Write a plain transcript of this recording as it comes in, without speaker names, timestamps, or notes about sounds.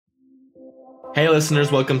Hey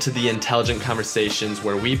listeners, welcome to the Intelligent Conversations,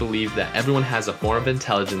 where we believe that everyone has a form of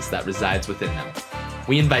intelligence that resides within them.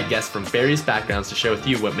 We invite guests from various backgrounds to share with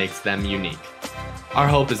you what makes them unique. Our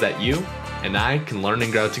hope is that you and I can learn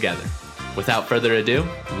and grow together. Without further ado,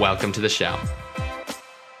 welcome to the show.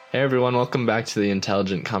 Hey everyone, welcome back to the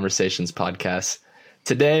Intelligent Conversations podcast.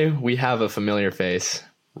 Today we have a familiar face,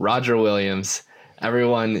 Roger Williams.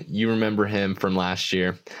 Everyone, you remember him from last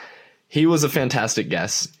year. He was a fantastic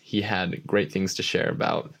guest. He had great things to share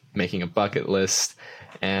about making a bucket list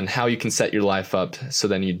and how you can set your life up so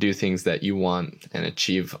then you do things that you want and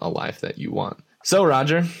achieve a life that you want. So,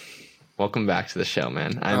 Roger, welcome back to the show,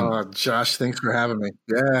 man. Josh, thanks for having me.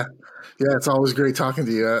 Yeah, it's always great talking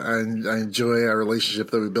to you. I enjoy our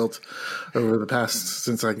relationship that we built over the past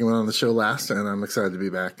since I went on the show last, and I'm excited to be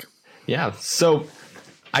back. Yeah, so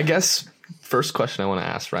I guess first question I want to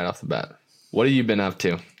ask right off the bat. What have you been up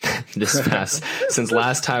to this past since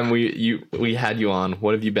last time we had you on?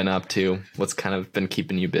 What have you been up to? What's kind of been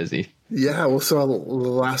keeping you busy? Yeah, well, so the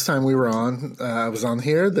last time we were on, I was on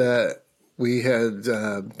here that we had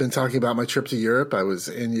been talking about my trip to Europe. I was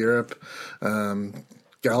in Europe,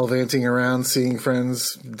 gallivanting around, seeing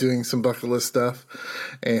friends, doing some bucket list stuff.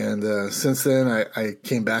 And since then, I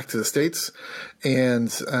came back to the States,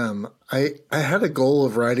 and I had a goal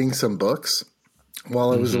of writing some books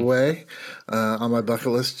while I was away on my bucket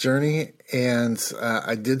list journey. And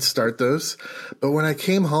I did start those. But when I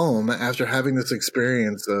came home after having this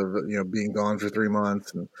experience of, being gone for 3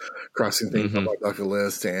 months and crossing things on my bucket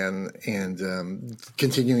list and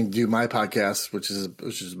continuing to do my podcast, which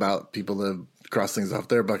is about people that cross things off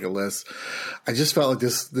their bucket list, I just felt like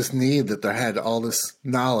this need that I had all this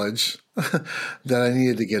knowledge that I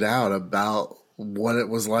needed to get out about what it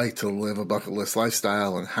was like to live a bucket list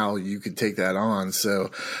lifestyle and how you could take that on. So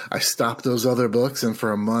I stopped those other books and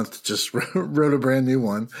for a month just wrote a brand new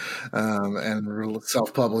one and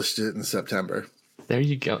self-published it in September. There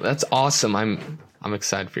you go. That's awesome. I'm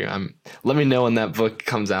excited for you. Let me know when that book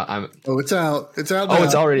comes out. It's out. It's out now. Oh,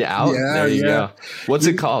 it's already out? Yeah, there you go. What's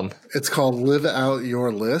it called? It's called Live Out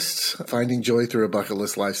Your List, Finding Joy Through a Bucket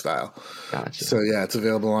List Lifestyle. Gotcha. So yeah, it's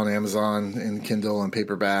available on Amazon in Kindle and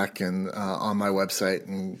paperback and on my website,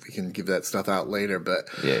 and we can give that stuff out later. But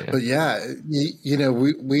yeah,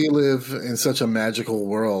 we live in such a magical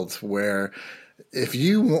world where if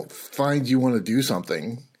you find you want to do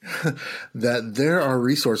something, that there are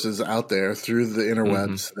resources out there through the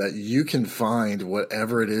interwebs that you can find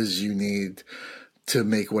whatever it is you need to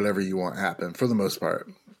make whatever you want happen for the most part.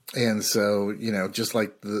 And so, just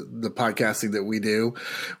like the podcasting that we do,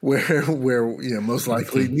 where most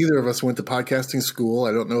likely neither of us went to podcasting school.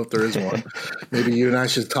 I don't know if there is one. Maybe you and I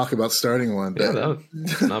should talk about starting one. But, yeah,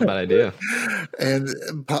 that's not a bad idea. And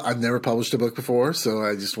I've never published a book before, so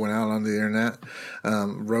I just went out on the internet,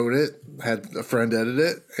 wrote it, had a friend edit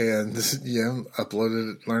it, and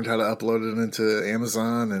uploaded it, learned how to upload it into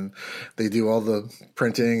Amazon, and they do all the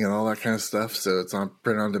printing and all that kind of stuff. So it's on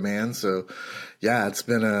print on demand. So yeah, it's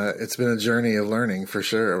been a journey of learning for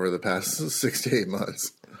sure over the past 6 to 8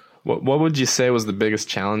 months. What would you say was the biggest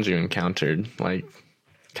challenge you encountered, like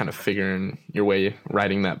kind of figuring your way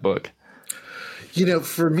writing that book?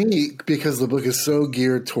 For me, because the book is so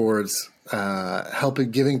geared towards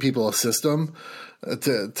giving people a system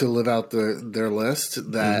to live out their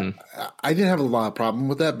list, that I didn't have a lot of problem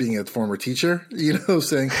with that, being a former teacher,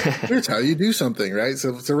 saying, here's how you do something, right?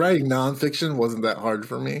 So writing nonfiction wasn't that hard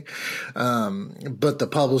for me. But the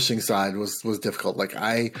publishing side was difficult. Like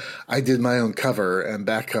I did my own cover and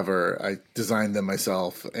back cover. I designed them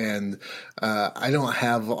myself, and I don't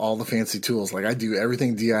have all the fancy tools. Like I do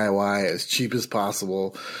everything DIY as cheap as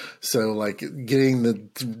possible. So like getting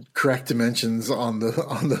the correct dimensions on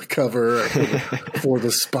the cover for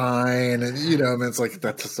the spine, and it's like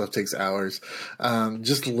that stuff takes hours.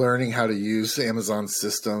 Just learning how to use Amazon's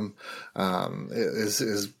system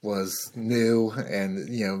was new,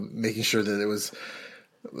 and making sure that it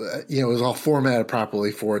was all formatted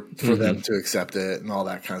properly for them to accept it and all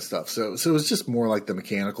that kind of stuff. So it was just more like the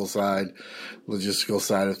mechanical side, logistical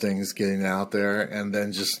side of things, getting it out there, and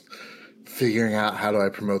then just figuring out how do I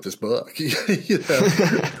promote this book. It's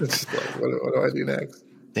just like, what do I do next?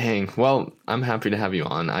 Dang. Well, I'm happy to have you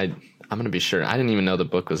on. I'm going to be sure. I didn't even know the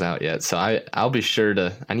book was out yet. So I'll be sure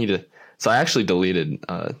to, so I actually deleted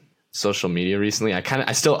social media recently.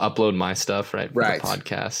 I still upload my stuff, right? For the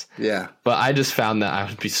podcast. Yeah. But I just found that I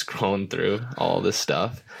would be scrolling through all this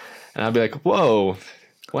stuff and I'd be like, whoa,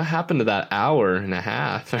 what happened to that hour and a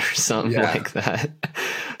half or something like that?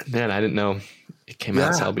 Man, I didn't know it came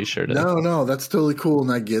out. So I'll be sure to. No, that's totally cool.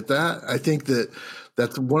 And I get that. I think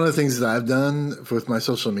that's one of the things that I've done with my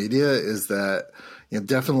social media is that,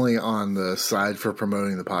 definitely on the side for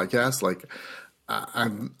promoting the podcast. Like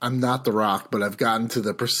I'm not The Rock, but I've gotten to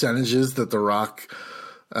the percentages that The Rock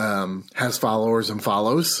has followers and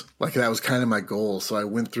follows. Like that was kind of my goal. So I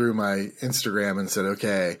went through my Instagram and said,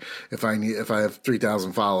 okay, if I have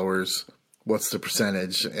 3,000 followers, what's the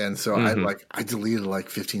percentage? And so I deleted like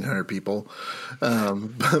 1,500 people.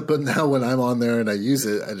 But now when I'm on there and I use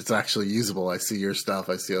it, it's actually usable. I see your stuff.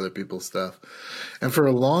 I see other people's stuff. And for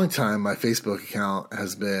a long time, my Facebook account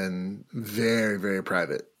has been very, very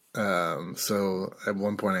private. So at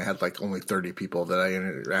one point I had like only 30 people that I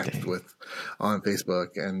interacted with on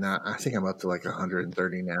Facebook, and I think I'm up to like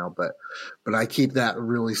 130 now, but I keep that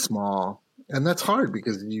really small. And that's hard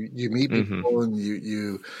because you meet people and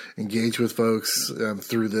you engage with folks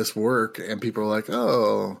through this work, and people are like,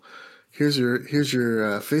 oh, here's your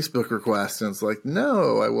Facebook request. And it's like,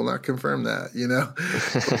 no, I will not confirm that,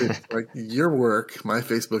 It's like your work, my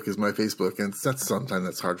Facebook is my Facebook. And that's sometimes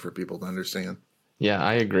that's hard for people to understand. Yeah,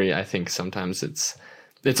 I agree. I think sometimes it's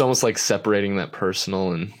almost like separating that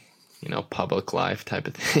personal and, public life type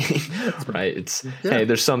of thing, right? It's, hey,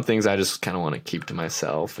 there's some things I just kind of want to keep to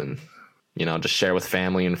myself and, just share with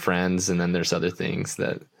family and friends. And then there's other things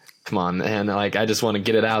that, come on, man, like I just want to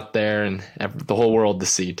get it out there and the whole world to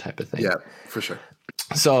see type of thing. Yeah, for sure.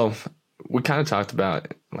 So we kind of talked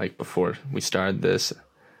about, like, before we started this,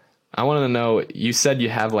 I wanted to know, you said you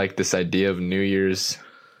have like this idea of New Year's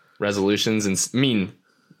resolutions and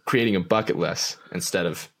creating a bucket list instead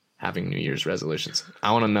of having New Year's resolutions.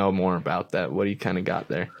 I want to know more about that. What do you kind of got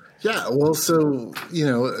there? Yeah, well, so,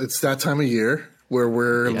 it's that time of year where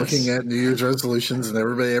we're looking at New Year's resolutions, and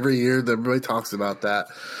every year everybody talks about that.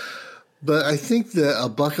 But I think that a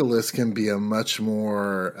bucket list can be a much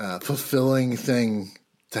more fulfilling thing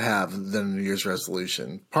to have than a New Year's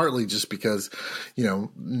resolution, partly just because,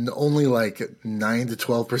 only like 9 to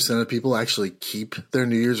 12% of people actually keep their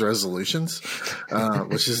New Year's resolutions,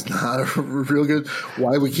 which is not real good.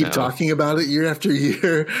 Why we keep talking about it year after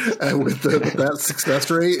year with that success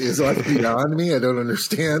rate is like beyond me. I don't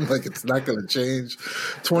understand. Like it's not going to change.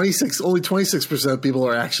 Only 26% of people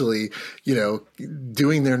are actually,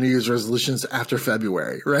 doing their New Year's resolutions after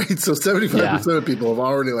February, right? So 75% of people have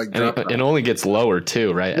already like dropped. And it only gets lower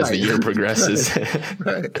too, right? As the year progresses.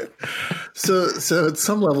 Right. So at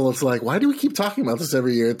some level, it's like, why do we keep talking about this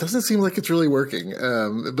every year? It doesn't seem like it's really working.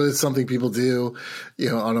 But it's something people do,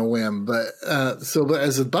 on a whim. But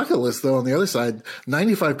as a bucket list, though, on the other side,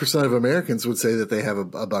 95% of Americans would say that they have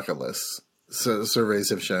a bucket list. So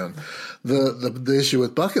surveys have shown. The issue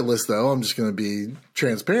with bucket list, though, I'm just going to be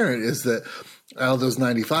transparent, is that out of those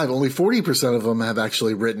 95, only 40% of them have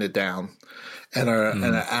actually written it down and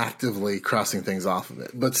are actively crossing things off of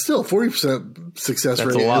it. But still, 40% success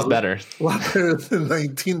rate. That's a lot better. A lot better than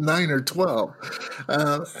 9 or 12.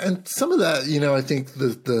 And some of that, I think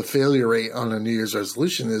the failure rate on a New Year's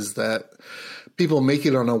resolution is that people make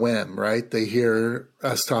it on a whim, right? They hear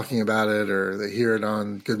us talking about it, or they hear it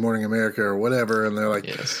on Good Morning America or whatever, and they're like,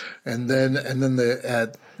 yes. And then they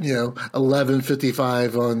at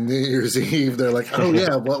 11:55 on New Year's Eve, they're like, oh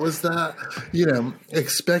yeah, what was that?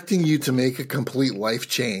 Expecting you to make a complete life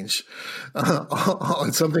change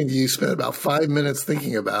on something you spent about 5 minutes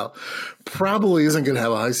thinking about probably isn't going to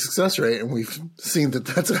have a high success rate, and we've seen that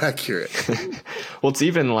that's accurate. Well, it's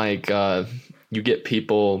even like you get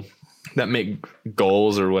people that make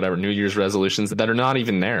goals or whatever, New Year's resolutions that are not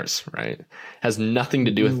even theirs, right? Has nothing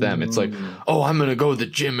to do with them. It's like, oh, I'm going to go to the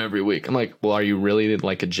gym every week. I'm like, well, are you really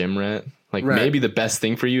like a gym rat? Like maybe the best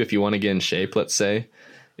thing for you if you want to get in shape, let's say,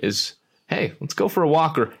 is, hey, let's go for a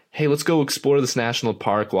walk, or hey, let's go explore this national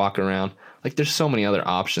park, walk around. Like there's so many other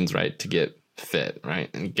options, right, to get fit, right,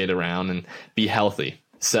 and get around and be healthy.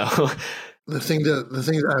 So The thing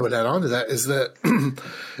that I would add on to that is that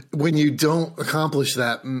when you don't accomplish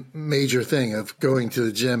that major thing of going to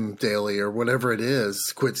the gym daily or whatever it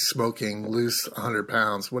is, quit smoking, lose 100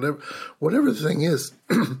 pounds, whatever the thing is,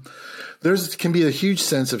 can be a huge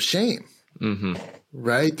sense of shame,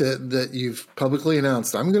 right? That you've publicly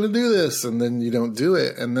announced, I'm going to do this, and then you don't do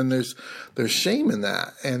it. And then there's shame in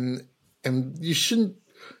that. And you shouldn't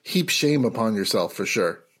heap shame upon yourself, for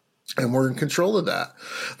sure. And we're in control of that.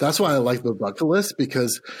 That's why I like the bucket list,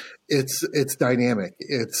 because it's dynamic.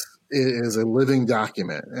 It is a living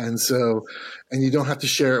document. And you don't have to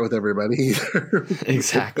share it with everybody either.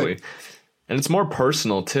 Exactly. And it's more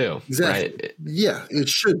personal too. Exactly. Right? Yeah, it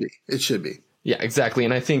should be. It should be. Yeah, exactly.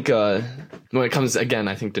 And I think when it comes, again,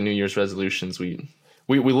 I think the New Year's resolutions, we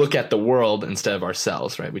look at the world instead of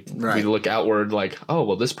ourselves, right? We look outward like, oh,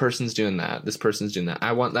 well, this person's doing that. This person's doing that.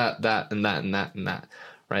 I want that, and that, and that, and that.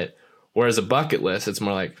 Right. Whereas a bucket list, it's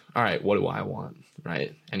more like, all right, what do I want?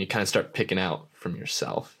 Right. And you kind of start picking out from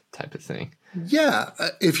yourself type of thing. Yeah,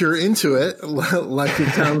 if you're into it, like it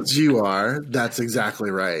sounds you are, that's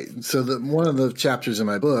exactly right. So one of the chapters in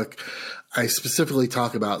my book, I specifically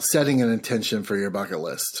talk about setting an intention for your bucket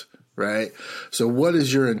list, right? So what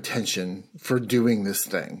is your intention for doing this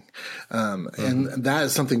thing? And that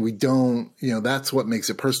is something we don't, that's what makes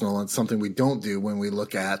it personal. And something we don't do when we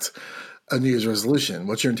look at a New Year's resolution.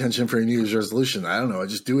 What's your intention for a New Year's resolution? I don't know. I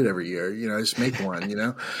just do it every year. I just make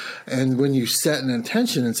one, And when you set an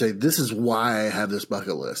intention and say, this is why I have this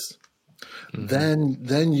bucket list,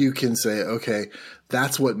 then you can say, okay,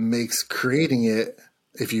 that's what makes creating it.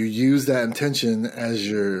 If you use that intention as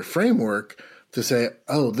your framework to say,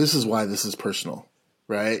 oh, this is why this is personal.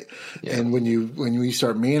 Right. Yeah. And when you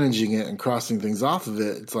start managing it and crossing things off of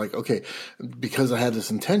it, it's like, okay, because I have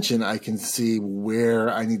this intention, I can see where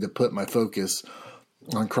I need to put my focus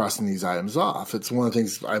on crossing these items off. It's one of the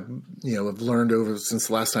things I've learned over since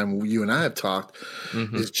the last time you and I have talked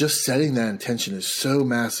is just setting that intention is so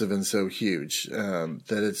massive and so huge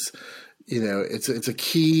that it's the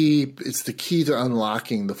key to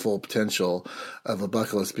unlocking the full potential of a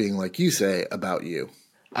bucket list being, like you say, about you.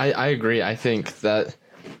 I agree. I think that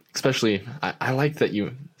especially I like that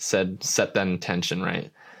you said set that intention,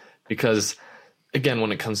 right? Because again,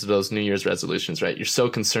 when it comes to those New Year's resolutions, right, you're so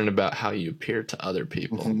concerned about how you appear to other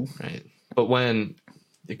people, right? But when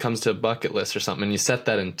it comes to a bucket list or something and you set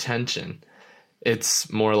that intention,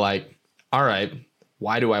 it's more like, all right,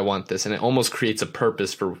 why do I want this? And it almost creates a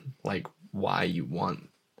purpose for like why you want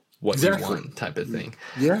what you want type of thing.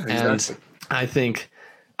 Yeah, exactly. And I think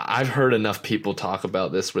I've heard enough people talk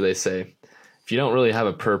about this where they say, if you don't really have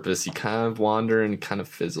a purpose, you kind of wander and kind of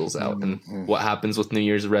fizzles out. And what happens with New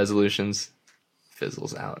Year's resolutions?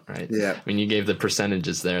 Fizzles out, right? Yeah. I mean, you gave the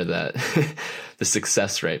percentages there that the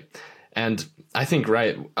success rate. And I think,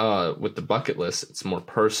 right, with the bucket list, it's more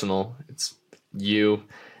personal. It's you.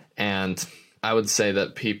 And I would say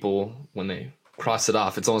that people, when they cross it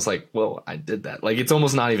off, it's almost like, well, I did that. Like, it's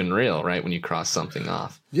almost not even real, right? When you cross something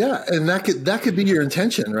off. Yeah. And that could be your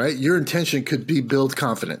intention, right? Your intention could be build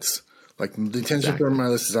confidence. Like the intention for my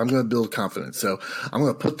list is I'm going to build confidence. So I'm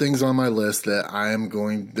going to put things on my list that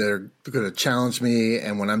they're going to challenge me.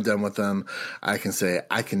 And when I'm done with them, I can say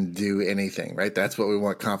I can do anything, right? That's what we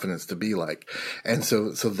want confidence to be like. And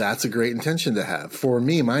so that's a great intention to have. For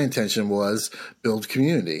me, my intention was build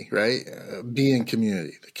community, right? Be in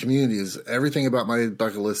community. The community is everything about my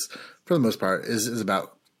bucket list for the most part is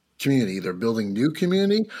about community, either building new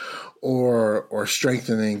community or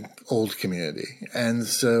strengthening old community. And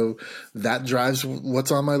so that drives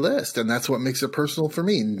what's on my list. And that's what makes it personal for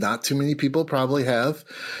me. Not too many people probably have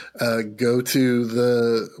go to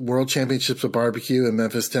the World Championships of Barbecue in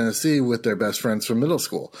Memphis, Tennessee with their best friends from middle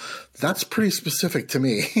school. That's pretty specific to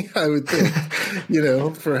me, I would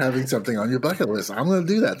think, for having something on your bucket list. I'm going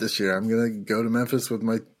to do that this year. I'm going to go to Memphis with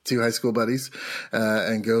my 2 high school buddies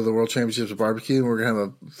and go to the World Championships of Barbecue. And we're going to have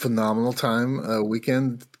a phenomenal time,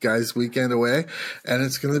 guys' weekend away. And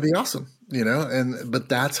it's going to be awesome, but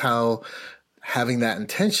that's how having that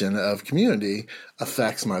intention of community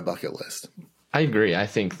affects my bucket list. I agree. I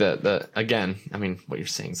think that again, I mean, what you're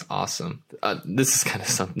saying is awesome. This is kind of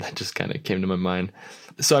something that just kind of came to my mind.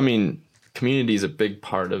 So, I mean, community is a big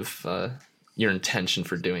part of your intention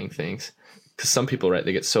for doing things. Because some people, right,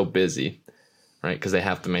 they get so busy, right, because they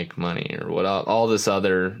have to make money or what all this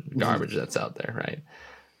other garbage that's out there, right?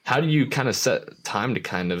 How do you kind of set time to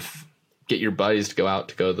kind of get your buddies to go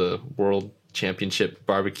to the World Championship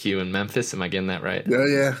Barbecue in Memphis? Am I getting that right? Oh,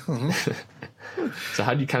 yeah. So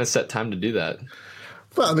how do you kind of set time to do that?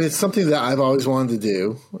 Well, I mean, it's something that I've always wanted to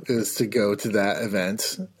do is to go to that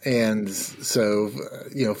event. And so,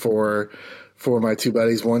 for my 2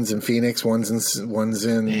 buddies, one's in Phoenix, one's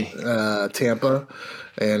in Tampa,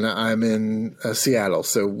 and I'm in Seattle.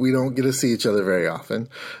 So we don't get to see each other very often,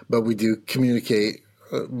 but we do communicate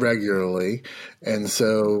regularly. And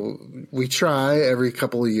so we try every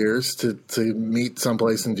couple of years to meet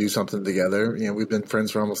someplace and do something together. We've been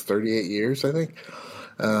friends for almost 38 years, I think.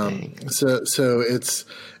 So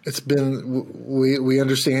it's been, we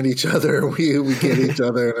understand each other. We get each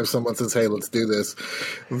other. And if someone says, hey, let's do this,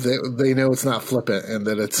 they know it's not flippant and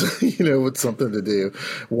that it's, it's something to do.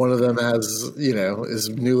 One of them has, is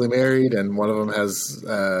newly married and one of them has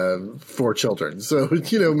 4 children. So,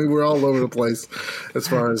 we're all over the place as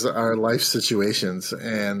far as our life situations.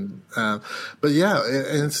 And, but yeah,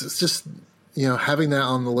 and it's just, having that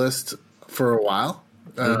on the list for a while.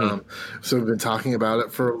 So we've been talking about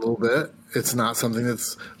it for a little bit. It's not something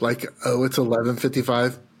that's like, oh, it's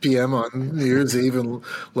 11:55 p.m. on New Year's Eve, and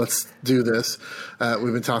let's do this.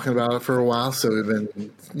 We've been talking about it for a while, so we've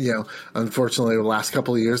been, unfortunately, the last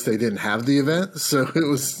couple of years they didn't have the event, so it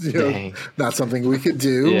was, not something we could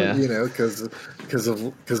do, because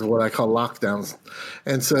of what I call lockdowns,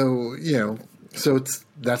 and so so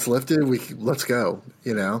that's lifted. Let's go,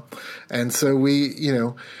 and so we've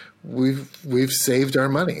saved our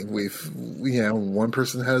money. One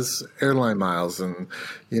person has airline miles, and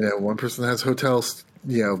one person has hotels,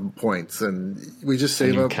 points, and we just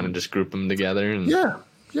save up. Kind of just group them together, and we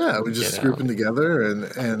just group them together,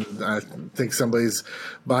 and I think somebody's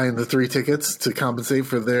buying the 3 tickets to compensate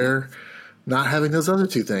for their not having those other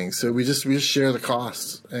 2 things. So we just share the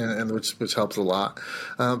costs, and which helps a lot.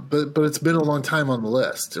 But it's been a long time on the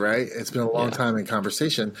list, right? It's been a long time in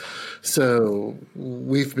conversation. So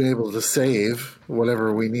we've been able to save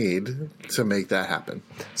whatever we need to make that happen.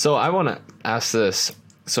 So I want to ask this.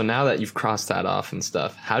 So now that you've crossed that off and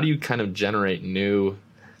stuff, how do you kind of generate new,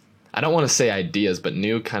 I don't want to say ideas, but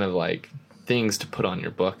new kind of like things to put on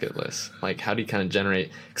your bucket list? Like, how do you kind of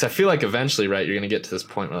generate, because I feel like eventually, right, you're going to get to this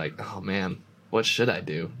point where like, oh man, what should I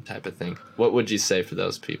do type of thing. What would you say for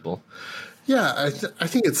those people? Yeah, I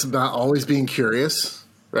think it's about always being curious,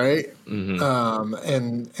 right?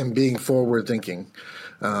 And being forward thinking.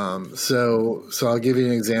 So I'll give you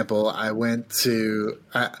an example. I went to,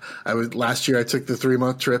 last year I took the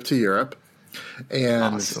 3-month trip to Europe,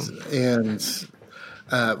 and, awesome.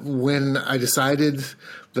 When I decided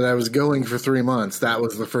that I was going for 3 months, that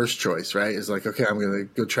was the first choice, right? It's like, okay, I'm going to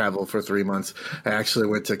go travel for 3 months. I actually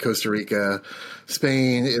went to Costa Rica,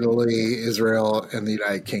 Spain, Italy, Israel, and the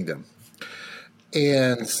United Kingdom.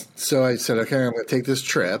 And so I said, okay, I'm going to take this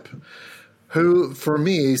trip. For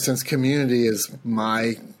me, since community is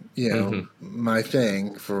my, my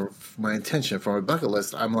thing, for my intention, for my bucket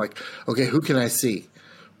list, I'm like, okay, who can I see?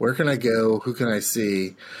 Where can I go? Who can I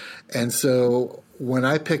see? And so when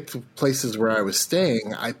I picked places where I was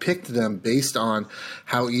staying, I picked them based on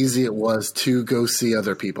how easy it was to go see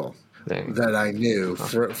other people that I knew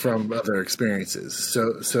from other experiences.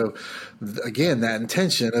 So again, that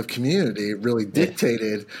intention of community really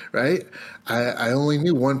dictated, right? I only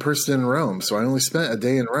knew one person in Rome, so I only spent a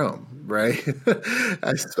day in Rome, right?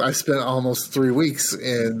 I spent almost 4 weeks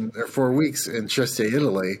in Trieste,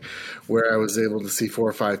 Italy, where I was able to see 4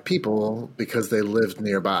 or 5 people because they lived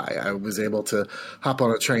nearby. I was able to hop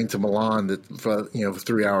on a train to Milan for a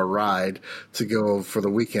 3-hour ride to go for the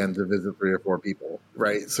weekend to visit 3 or 4 people,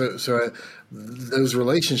 right? So those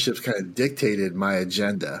relationships kind of dictated my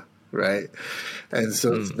agenda, right? And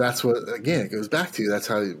so that's what, again, it goes back to, that's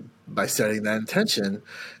how, by setting that intention,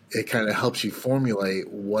 it kind of helps you formulate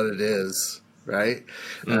what it is, right?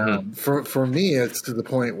 For me, it's to the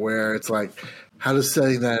point where it's like, how does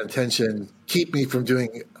setting that intention keep me from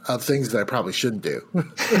doing things that I probably shouldn't do?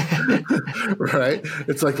 Right?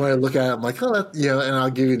 It's like when I look at it, I'm like, oh, and I'll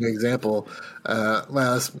give you an example.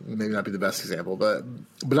 Well, this maybe not be the best example, but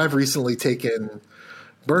I've recently taken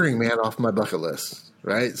Burning Man off my bucket list.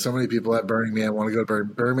 Right? So many people at Burning Man want to go to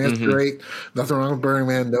Burning Man's great. Nothing wrong with Burning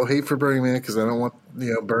Man. No hate for Burning Man, because I don't want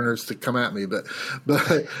burners to come at me, but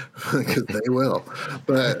because they will.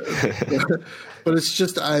 But it's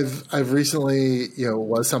just I've recently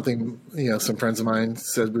was something some friends of mine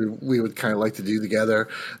said we would kind of like to do together.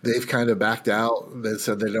 They've kind of backed out. They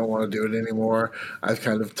said they don't want to do it anymore. I've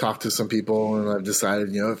kind of talked to some people, and I've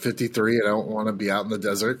decided at 53 I don't want to be out in the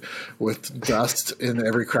desert with dust in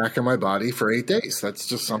every crack in my body for 8 days. That's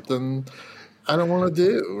just something I don't want to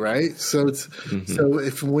do, right? So it's so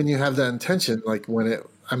when you have that intention, like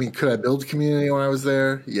could I build community when I was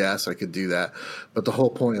there? Yes, I could do that. But the whole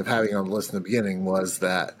point of having it on the list in the beginning was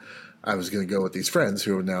that I was going to go with these friends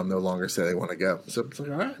who now no longer say they want to go. So it's like,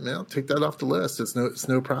 all right, man, I'll take that off the list. It's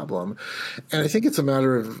no problem. And I think it's a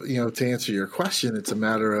matter of, to answer your question, it's a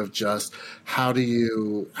matter of just how do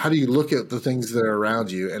you look at the things that are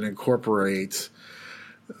around you and incorporate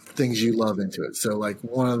things you love into it. So like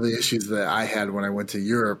one of the issues that I had when I went to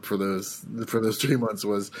Europe for those 3 months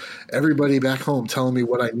was everybody back home telling me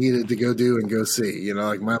what I needed to go do and go see.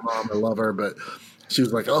 Like my mom, I love her, but she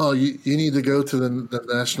was like, oh, you need to go to the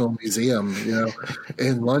National Museum,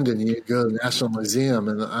 in London. You need to go to the National Museum.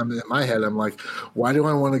 And in my head, I'm like, why do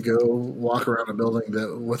I want to go walk around a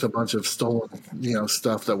building with a bunch of stolen,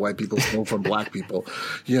 stuff that white people stole from black people?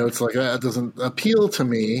 It's like that doesn't appeal to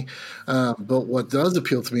me. But what does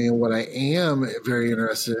appeal to me and what I am very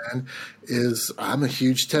interested in is I'm a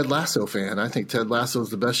huge Ted Lasso fan. I think Ted Lasso is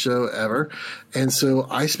the best show ever. And so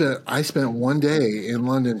I spent one day in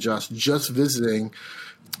London just visiting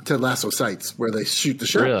Ted Lasso sites where they shoot the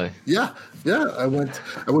show. Really? Yeah. I went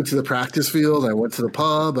to the practice field. I went to the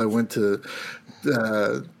pub. I went to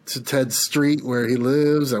to Ted's street where he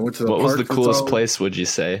lives. I went to the What park. was the coolest place, would you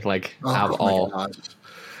say? Like, out of all? Gosh.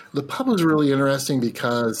 The pub was really interesting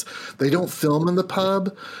because they don't film in the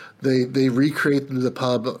pub. They recreate the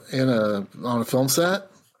pub on a film set,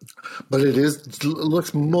 but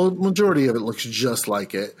majority of it looks just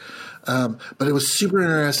like it. But it was super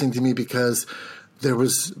interesting to me because there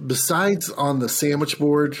was, besides on the sandwich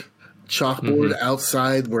board, chalkboard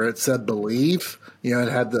outside where it said "Believe," it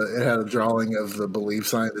had a drawing of the "Believe"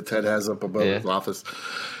 sign that Ted has up above his office.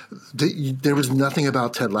 There was nothing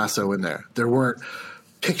about Ted Lasso in there. There weren't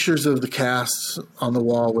pictures of the cast on the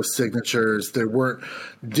wall with signatures. There weren't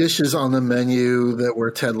dishes on the menu that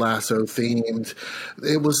were Ted Lasso themed.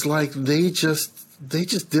 It was like they just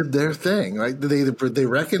did their thing. Like they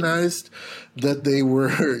recognized that they were,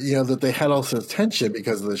 that they had all this attention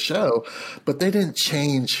because of the show, but they didn't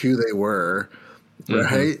change who they were.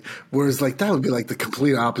 Right. Whereas like that would be like the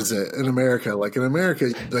complete opposite in America. Like in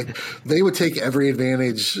America, like they would take every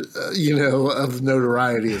advantage, of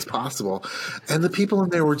notoriety as possible. And the people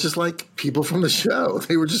in there were just like people from the show.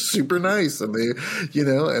 They were just super nice, and and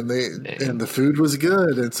the food was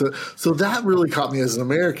good. And so that really caught me as an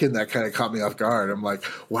American. That kind of caught me off guard. I'm like,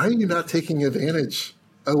 why are you not taking advantage?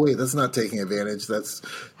 Oh wait, that's not taking advantage. That's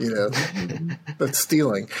that's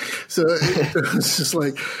stealing. So it was just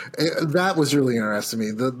like that was really interesting to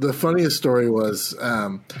me. The funniest story was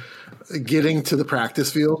getting to the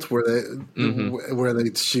practice field where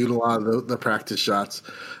they shoot a lot of the practice shots.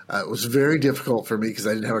 It was very difficult for me because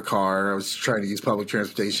I didn't have a car. I was trying to use public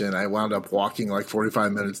transportation. I wound up walking like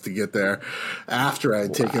 45 minutes to get there after I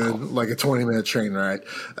had taken like a 20-minute train ride.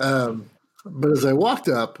 But as I walked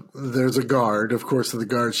up, there's a guard, of course, in the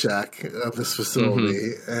guard shack of this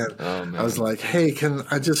facility. And I was like, hey,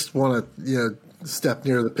 I just want to, step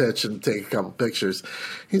near the pitch and take a couple pictures.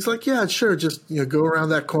 He's like, yeah, sure. Just, go around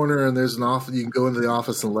that corner and there's an office. You can go into the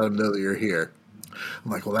office and let them know that you're here. I'm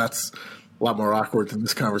like, well, that's a lot more awkward than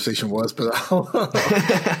this conversation was, but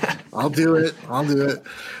I'll do it.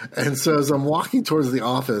 And so as I'm walking towards the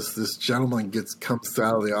office, this gentleman comes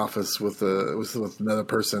out of the office with another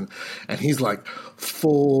person, and he's like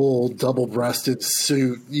full double-breasted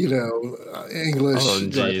suit, English. Oh,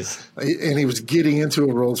 jeez. And he was getting into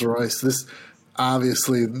a Rolls Royce. This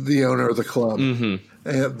obviously the owner of the club.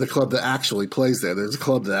 The club that actually plays there. There's a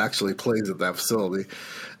club that actually plays at that facility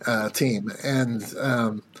team. And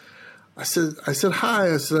I said,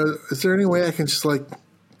 hi. I said, is there any way I can just like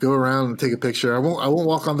go around and take a picture? I won't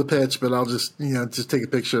walk on the pitch, but I'll just, just take a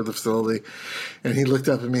picture of the facility. And he looked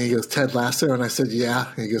up at me. He goes, Ted Lasso? And I said, yeah.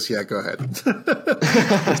 And he goes, yeah, go ahead.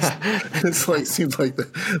 Seems like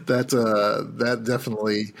that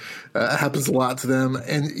definitely happens a lot to them.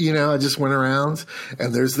 And, I just went around,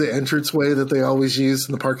 and there's the entranceway that they always use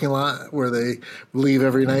in the parking lot where they leave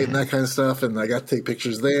every night and that kind of stuff. And I got to take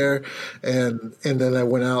pictures there. And then I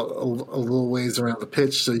went out a little ways around the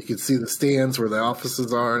pitch so you could see the stands where the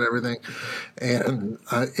offices are and everything. And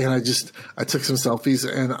I took some selfies,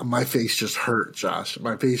 and my face just hurt, Josh.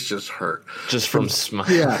 My face just hurt. Just from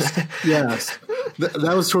smiling. Yes.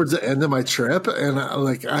 That was towards the end of my trip, and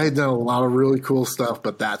I had done a lot of really cool stuff,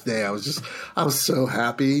 but that day I was so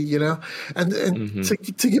happy, And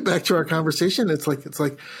to get back to our conversation, it's like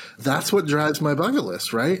that's what drives my bucket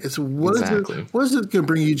list, right? It's what is it going to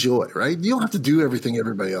bring you joy, right? You don't have to do everything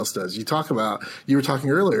everybody else does. You were talking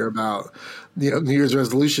earlier about New Year's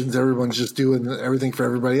resolutions. Everyone's just doing everything for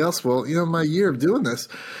everybody else. Well, my year of doing this,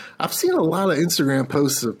 I've seen a lot of Instagram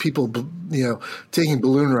posts of people, taking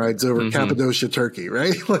balloon rides over Cappadocia, Turkey,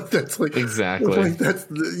 right? Like that's like exactly. Like that's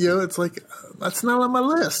it's like that's not on my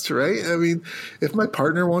list, right? I mean, if my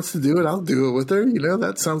partner wants to do it, I'll do it with her.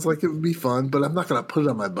 That sounds like it would be fun, but I'm not going to put it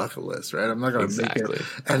on my bucket list, right? I'm not going to make it.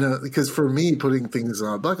 And because for me, putting things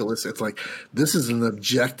on a bucket list, it's like this is an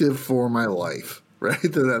objective for my life. Right,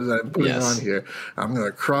 that I'm putting on here. I'm going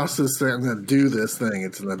to cross this thing. I'm going to do this thing.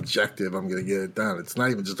 It's an objective. I'm going to get it done. It's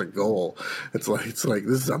not even just a goal. It's like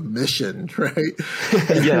this is a mission, right?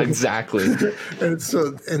 Yeah, exactly. and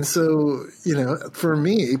so for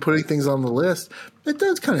me, putting things on the list, it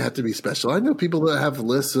does kind of have to be special. I know people that have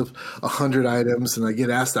lists of 100 items, and I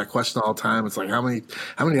get asked that question all the time. It's like, how many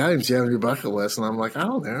items do you have on your bucket list? And I'm like, I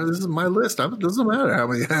don't know. This is my list. It doesn't matter how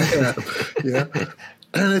many I have. Yeah.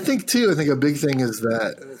 And I think a big thing is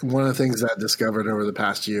that one of the things that I discovered over the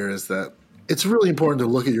past year is that it's really important to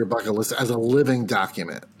look at your bucket list as a living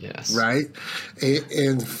document. Yes. Right.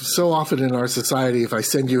 And so often in our society, if I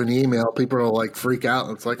send you an email, people are like freak out.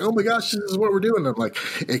 And it's like, oh my gosh, this is what we're doing. I'm like,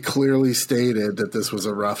 it clearly stated that this was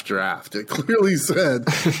a rough draft. It clearly said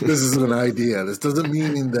this is an idea. This doesn't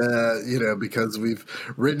mean that, because we've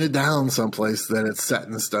written it down someplace that it's set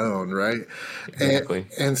in stone. Right. Exactly.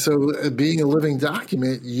 And so being a living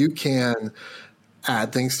document, you can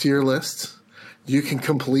add things to your list. You can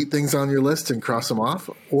complete things on your list and cross them off,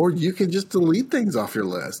 or you can just delete things off your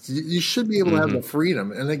list. You should be able to have the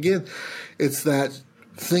freedom. And again, it's that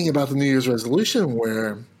thing about the New Year's resolution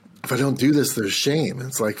where if I don't do this, there's shame.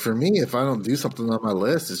 It's like for me, if I don't do something on my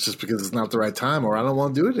list, it's just because it's not the right time or I don't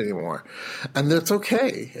want to do it anymore. And that's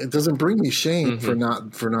okay. It doesn't bring me shame for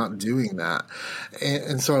not doing that.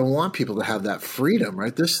 And so I want people to have that freedom,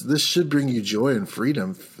 right? This should bring you joy and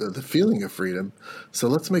freedom, the feeling of freedom. So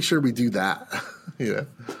let's make sure we do that.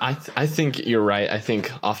 I think you're right. I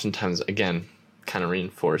think oftentimes, again, kind of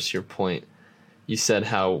reinforce your point. You said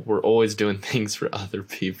how we're always doing things for other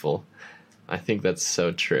people. I think that's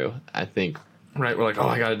so true. I think, right, we're like, oh,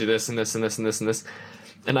 I got to do this and this and this and this and this.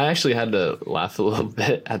 And I actually had to laugh a little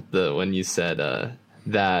bit at when you said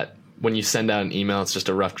that when you send out an email, it's just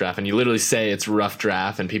a rough draft, and you literally say it's rough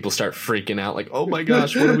draft, and people start freaking out like, oh my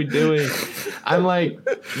gosh, what are we doing? I'm like,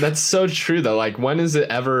 that's so true though. Like, when is it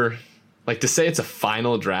ever, like, to say it's a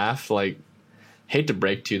final draft, like, hate to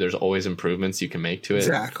break to you, there's always improvements you can make to it.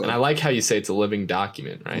 Exactly. And I like how you say it's a living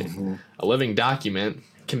document, right? A living document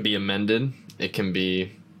can be amended, it can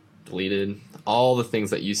be deleted, all the things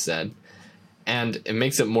that you said, and it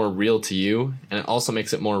makes it more real to you, and it also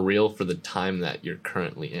makes it more real for the time that you're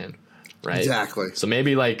currently in, right? Exactly. So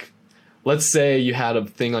maybe, like, let's say you had a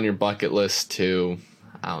thing on your bucket list to,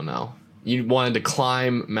 I don't know, you wanted to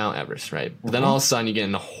climb Mount Everest, right? But then all of a sudden you get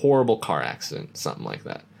in a horrible car accident, something like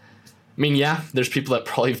that. I mean, yeah, there's people that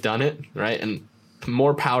probably have done it, right? And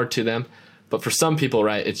more power to them. But for some people,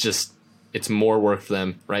 right, it's more work for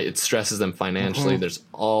them, right? It stresses them financially. There's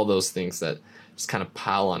all those things that just kind of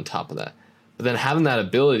pile on top of that. But then having that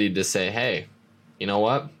ability to say, hey, you know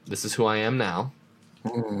what? This is who I am now.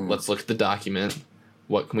 Let's look at the document.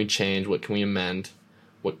 What can we change? What can we amend?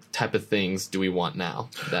 What type of things do we want now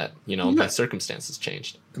that, my circumstances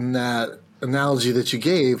changed? And that analogy that you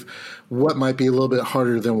gave, what might be a little bit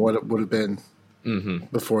harder than what it would have been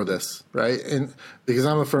before this, right? And because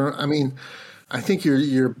I think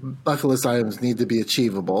your bucket list items need to be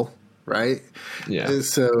achievable, right? Yeah.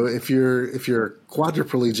 So if you're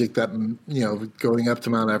quadriplegic, that going up to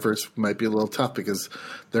Mount Everest might be a little tough because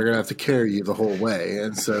they're going to have to carry you the whole way.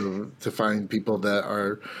 And so to find people that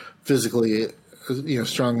are physically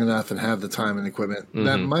strong enough and have the time and equipment,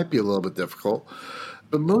 that might be a little bit difficult.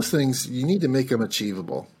 But most things, you need to make them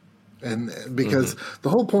achievable. And because the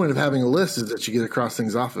whole point of having a list is that you get to cross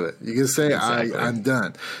things off of it. You can say, exactly. I'm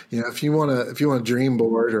done. If you want a dream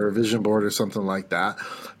board or a vision board or something like that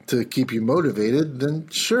to keep you motivated, then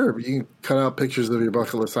sure, you can cut out pictures of your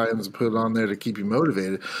bucket list items and put it on there to keep you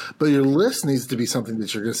motivated. But your list needs to be something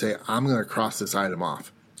that you're going to say, I'm going to cross this item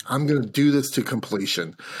off. I'm going to do this to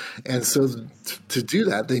completion. And so to do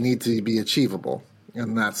that, they need to be achievable.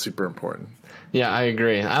 And that's super important. Yeah, I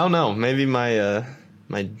agree. I don't know. Maybe my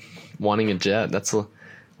wanting a jet, that's a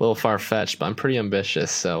little far-fetched, but I'm pretty ambitious,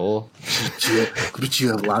 so we'll... But you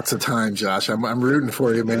have lots of time, Josh. I'm rooting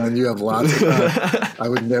for you, man. You have lots of time. I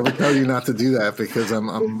would never tell you not to do that because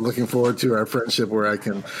I'm looking forward to our friendship where I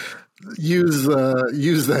can use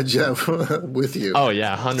that jet with you. Oh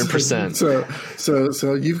yeah, 100%.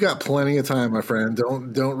 So you've got plenty of time, my friend.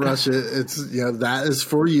 Don't rush it. It's that is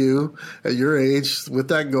for you at your age with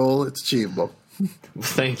that goal. It's achievable.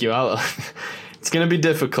 Thank you. It's going to be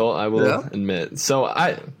difficult, I will admit. So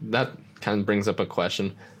that kind of brings up a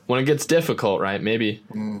question. When it gets difficult, right, maybe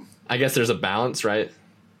I guess there's a balance, right?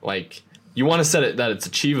 Like you want to set it that it's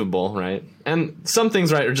achievable, right? And some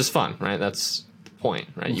things, right, are just fun, right? That's the point,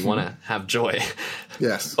 right? You want to have joy.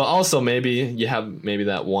 Yes. But also maybe you have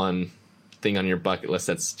that one thing on your bucket list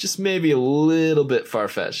that's just maybe a little bit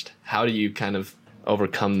far-fetched. How do you kind of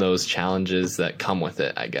overcome those challenges that come with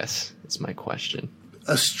it, I guess, is my question.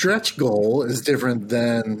 A stretch goal is different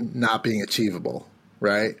than not being achievable,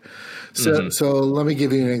 right? So let me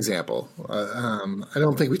give you an example. I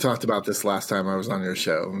don't think we talked about this last time I was on your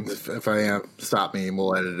show. If I am, stop me and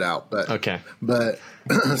we'll edit it out. But okay. But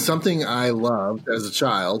something I loved as a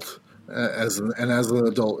child, as an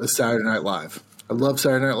adult, is Saturday Night Live. I love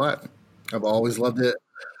Saturday Night Live. I've always loved it.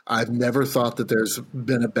 I've never thought that there's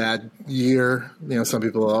been a bad year. Some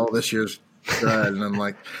people, this year's And I'm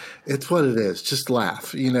like, it's what it is. Just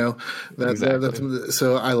laugh, you know.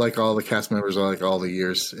 So I like all the cast members. I like all the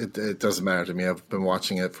years. It doesn't matter to me. I've been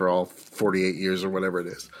watching it for all 48 years or whatever it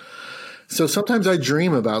is. So sometimes I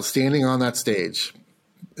dream about standing on that stage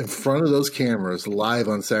in front of those cameras live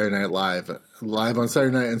on Saturday Night Live,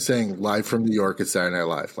 and saying live from New York at Saturday Night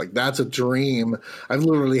Live. Like, that's a dream. I've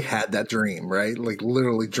literally had that dream, right? Like,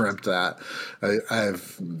 literally dreamt that.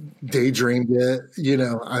 I've daydreamed it. You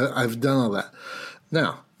know, I've done all that.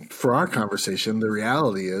 Now, for our conversation, the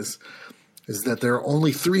reality is that there are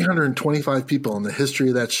only 325 people in the history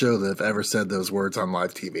of that show that have ever said those words on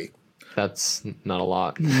live TV. That's not a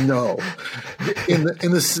lot. No.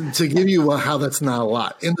 To give you how that's not a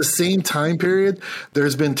lot, in the same time period,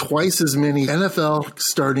 there's been twice as many NFL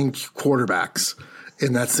starting quarterbacks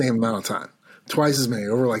in that same amount of time. Twice as many,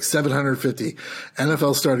 over like 750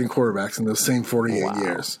 NFL starting quarterbacks in those same 48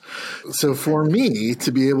 years. So for me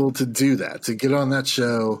to be able to do that, to get on that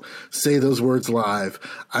show, say those words live,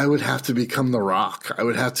 I would have to become The Rock. I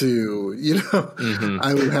would have to, you know,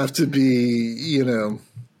 I would have to be, you know,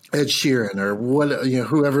 Ed Sheeran or what, you know,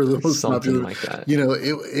 whoever the most popular, like that. You know,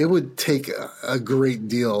 it would take a great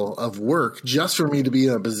deal of work just for me to be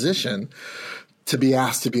in a position to be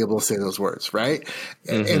asked to be able to say those words, right?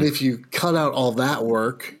 And if you cut out all that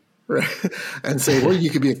work, right, and say, well, you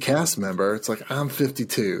could be a cast member, it's like, I'm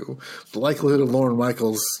 52. The likelihood of Lorne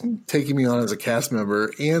Michaels taking me on as a cast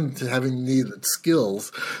member and having needed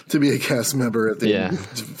skills to be a cast member at the age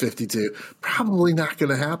of 52, probably not going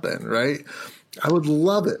to happen, right? I would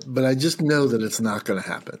love it, but I just know that it's not going to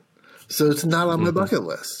happen. So it's not on my bucket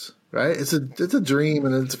list, right? It's a dream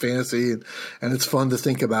and it's a fantasy and it's fun to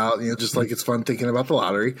think about, you know, just like it's fun thinking about the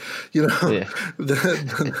lottery, you know,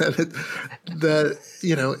 that,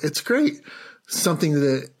 you know, it's great. Something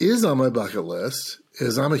that is on my bucket list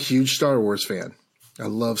is I'm a huge Star Wars fan. I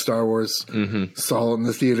love Star Wars. Saw it in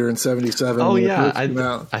the theater in 77. Oh,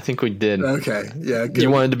 yeah. I think we did. Okay. Yeah. Good. You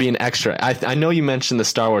wanted to be an extra. I know you mentioned the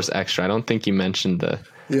Star Wars extra. I don't think you mentioned the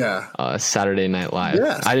Saturday Night Live.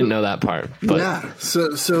 Yeah. I didn't know that part. But. Yeah. So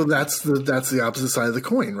that's the opposite side of the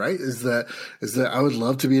coin, right? Is that I would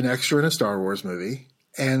love to be an extra in a Star Wars movie.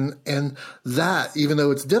 And that, even though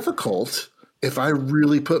it's difficult, if I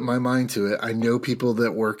really put my mind to it, I know people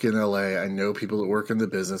that work in LA. I know people that work in the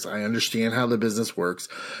business. I understand how the business works.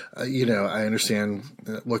 You know, I understand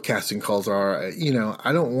what casting calls are. You know,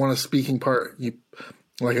 I don't want a speaking part.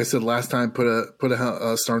 Like I said last time, put a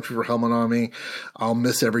Stormtrooper helmet on me. I'll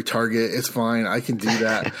miss every target. It's fine. I can do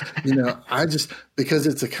that. You know, because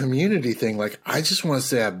it's a community thing. Like, I just want to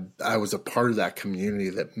say I was a part of that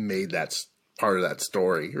community that made that part of that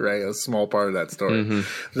story, right? A small part of that story.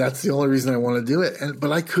 That's the only reason I want to do it.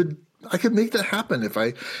 But I could make that happen if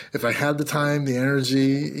I had the time, the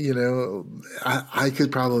energy, you know, I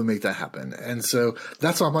could probably make that happen. And so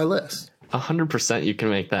that's on my list. 100% you can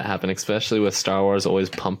make that happen, especially with Star Wars always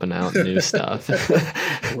pumping out new stuff.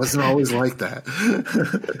 It wasn't always like that.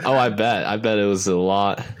 Oh, I bet it was a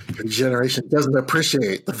lot. Your generation doesn't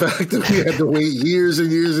appreciate the fact that we had to wait years and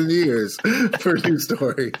years and years for new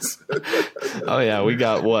stories. Oh yeah, we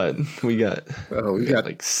got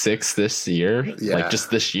like 6 this year, like just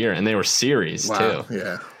this year, and they were series too.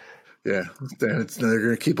 Yeah. They're going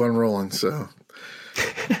to keep on rolling. So.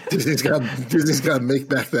 Disney's got to make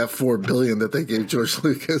back that $4 billion that they gave George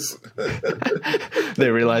Lucas. They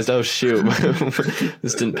realized, oh shoot,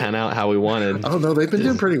 this didn't pan out how we wanted. Oh no, they've been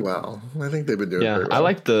doing pretty well. I think they've been doing. Yeah, pretty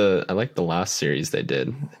well. I like the last series they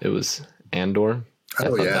did. It was Andor. I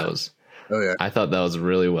thought that was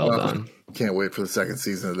really well done. Can't wait for the second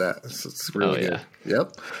season of that. It's really good.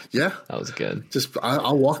 Yep. Yeah. That was good. Just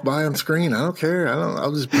I'll walk by on screen. I don't care.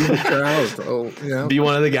 I'll just be in the crowd. You know. Be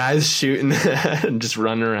one of the guys shooting and just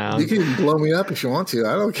running around. You can blow me up if you want to.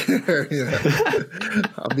 I don't care. You know.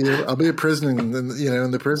 I'll be a prisoner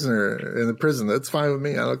in the prison. That's fine with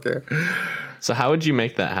me. I don't care. So how would you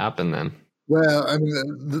make that happen then? Well, I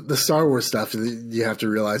mean, the Star Wars stuff, you have to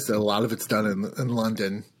realize that a lot of it's done in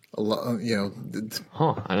London. A lot, you know.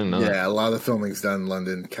 I didn't know that. Yeah, a lot of the filming's done in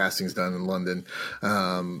London, casting's done in London.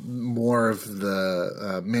 More of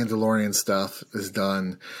the Mandalorian stuff is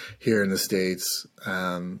done here in the States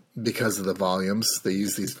because of the volumes. They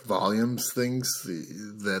use these volumes things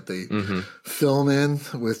that they film in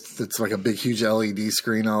with. It's like a big, huge LED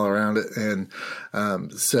screen all around it, and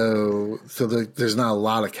so there's not a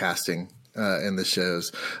lot of casting in the shows,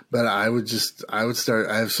 but I would start.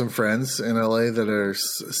 I have some friends in LA that are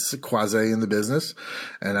quasi in the business,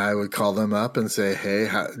 and I would call them up and say, "Hey,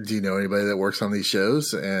 do you know anybody that works on these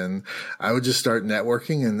shows?" And I would just start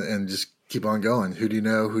networking and just keep on going. Who do you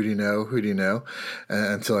know? Who do you know? Who do you know?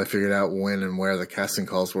 Until I figured out when and where the casting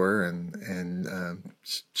calls were and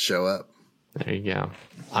show up. There you go.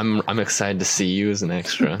 I'm excited to see you as an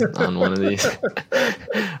extra on one of these.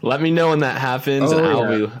 Let me know when that happens, and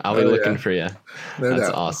I'll be looking for you. No That's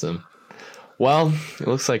doubt. awesome. Well, it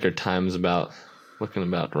looks like our time's about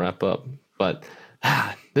to wrap up, but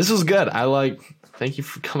this was good. Thank you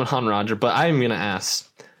for coming on, Roger. But I am going to ask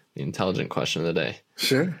the intelligent question of the day.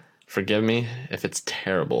 Sure. Forgive me if it's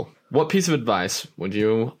terrible. What piece of advice would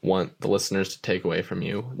you want the listeners to take away from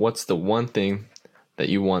you? What's the one thing that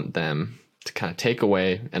you want them to kind of take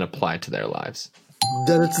away and apply to their lives?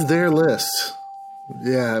 That it's their list.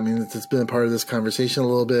 Yeah, I mean, it's been a part of this conversation a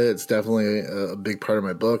little bit. It's definitely a big part of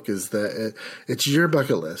my book is that it's your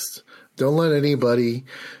bucket list. Don't let anybody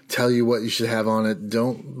tell you what you should have on it.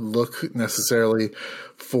 Don't look necessarily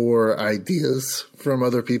for ideas from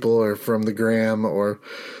other people or from the gram or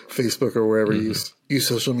Facebook or wherever you use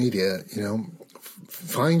social media.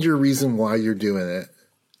 Find your reason why you're doing it,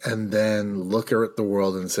 and then look at the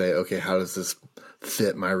world and say, okay, how does this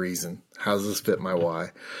fit my reason? How does this fit my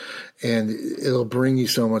why? And it'll bring you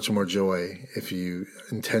so much more joy if you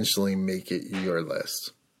intentionally make it your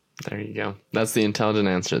list. There you go. That's the intelligent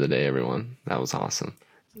answer of the day, everyone. That was awesome.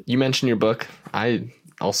 You mentioned your book. I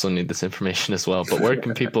also need this information as well, but where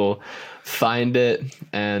can people find it?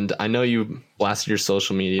 And I know you blasted your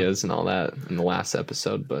social medias and all that in the last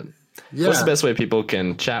episode, but what's the best way people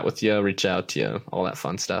can chat with you, reach out to you, all that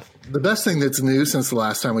fun stuff? The best thing that's new since the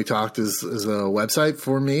last time we talked is a website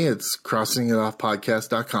for me. It's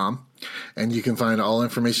crossingitoffpodcast.com. And you can find all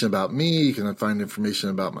information about me. You can find information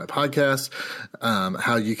about my podcast,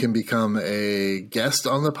 how you can become a guest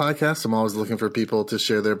on the podcast. I'm always looking for people to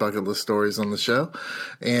share their bucket list stories on the show.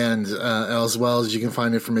 And as well as you can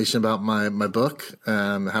find information about my book,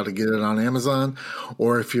 how to get it on Amazon.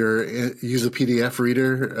 Or if use a PDF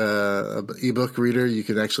reader, ebook reader, you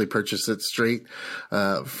can actually purchase it straight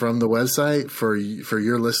from the website for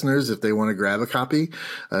your listeners if they want to grab a copy.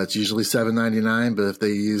 It's usually $7.99, but if they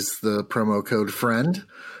use the promo code FRIEND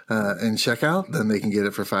in checkout, then they can get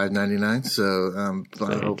it for $5.99. So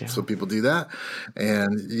I hope so people do that.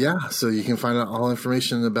 And so you can find out all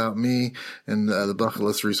information about me and the bucket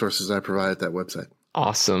list resources I provide at that website.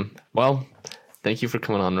 Awesome. Well, thank you for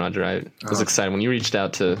coming on, Roger. I was excited when you reached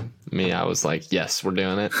out to me. I was like, yes, we're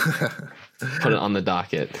doing it. Put it on the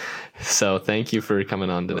docket. So thank you for coming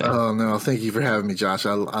on today. Oh, no. Thank you for having me, Josh.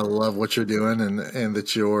 I love what you're doing and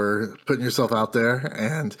that you're putting yourself out there.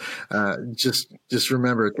 And just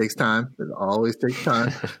remember, it takes time. It always takes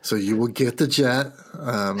time. So you will get the jet,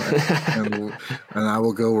 and I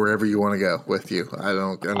will go wherever you want to go with you. I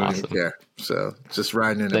don't even care. So just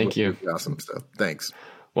riding in. Thank you. Awesome stuff. Thanks.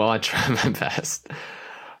 Well, I try my best.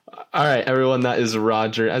 All right, everyone, that is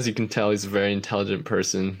Roger. As you can tell, he's a very intelligent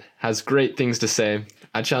person, has great things to say.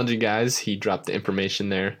 I challenge you guys. He dropped the information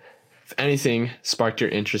there. If anything sparked your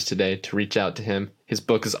interest today, to reach out to him. His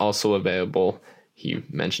book is also available. He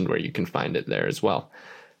mentioned where you can find it there as well.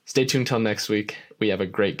 Stay tuned till next week. We have a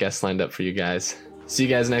great guest lined up for you guys. See you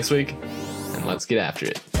guys next week, and let's get after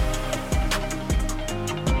it.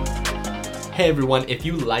 Hey everyone, if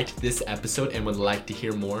you liked this episode and would like to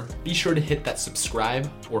hear more, be sure to hit that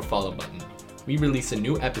subscribe or follow button. We release a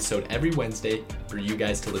new episode every Wednesday for you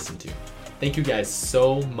guys to listen to. Thank you guys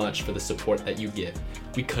so much for the support that you give.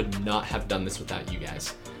 We could not have done this without you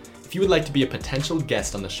guys. If you would like to be a potential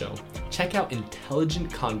guest on the show, check out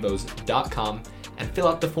intelligentconvos.com and fill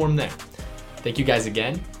out the form there. Thank you guys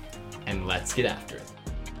again, and let's get after it.